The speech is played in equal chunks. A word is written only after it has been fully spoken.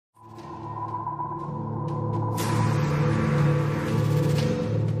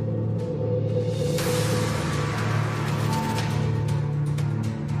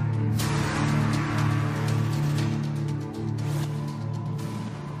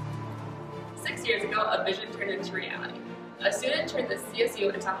6 years ago, a vision turned into reality. A student turned the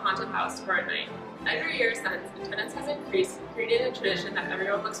CSU into a haunted house for a night. Every year since, attendance has increased, creating a tradition that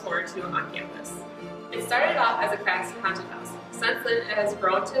everyone looks forward to on campus. It started off as a classic haunted house. Since then, it has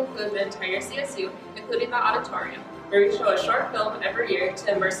grown to include the entire CSU, including the auditorium, where we show a short film every year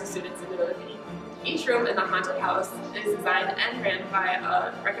to immerse the students into the theme. Each room in the haunted house is designed and ran by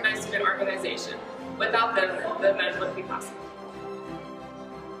a recognized student organization. Without them, the event wouldn't be possible.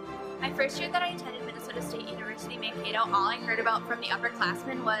 My first year that I attended Minnesota State University Mankato, all I heard about from the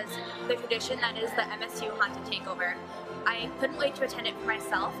upperclassmen was the tradition that is the MSU Haunted Takeover. I couldn't wait to attend it for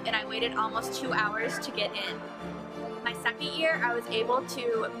myself, and I waited almost 2 hours to get in. My second year, I was able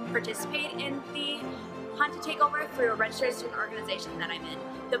to participate in the Haunted Takeover through a registered student organization that I'm in.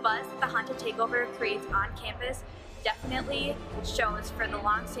 The buzz that the Haunted Takeover creates on campus definitely shows for the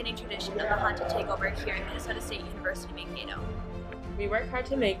long-standing tradition of the Haunted Takeover here at Minnesota State University Mankato. We work hard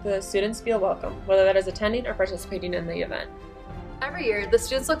to make the students feel welcome, whether that is attending or participating in the event. Every year, the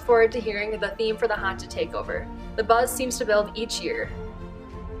students look forward to hearing the theme for the Haunted Takeover. The buzz seems to build each year.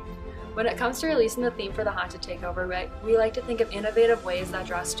 When it comes to releasing the theme for the Haunted Takeover, we like to think of innovative ways that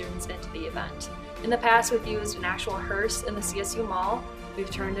draw students into the event. In the past, we've used an actual hearse in the CSU Mall, we've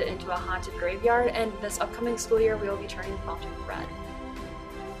turned it into a haunted graveyard, and this upcoming school year we will be turning the fountain red.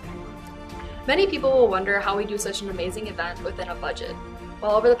 Many people will wonder how we do such an amazing event within a budget.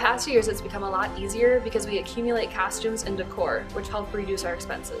 Well, over the past few years it's become a lot easier because we accumulate costumes and decor, which help reduce our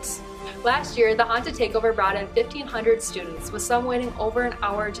expenses. Last year, the Haunted Takeover brought in 1,500 students, with some waiting over an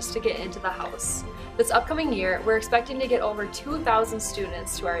hour just to get into the house. This upcoming year, we're expecting to get over 2,000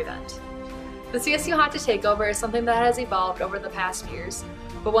 students to our event. The CSU Haunted Takeover is something that has evolved over the past years,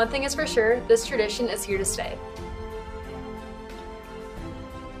 but one thing is for sure, this tradition is here to stay.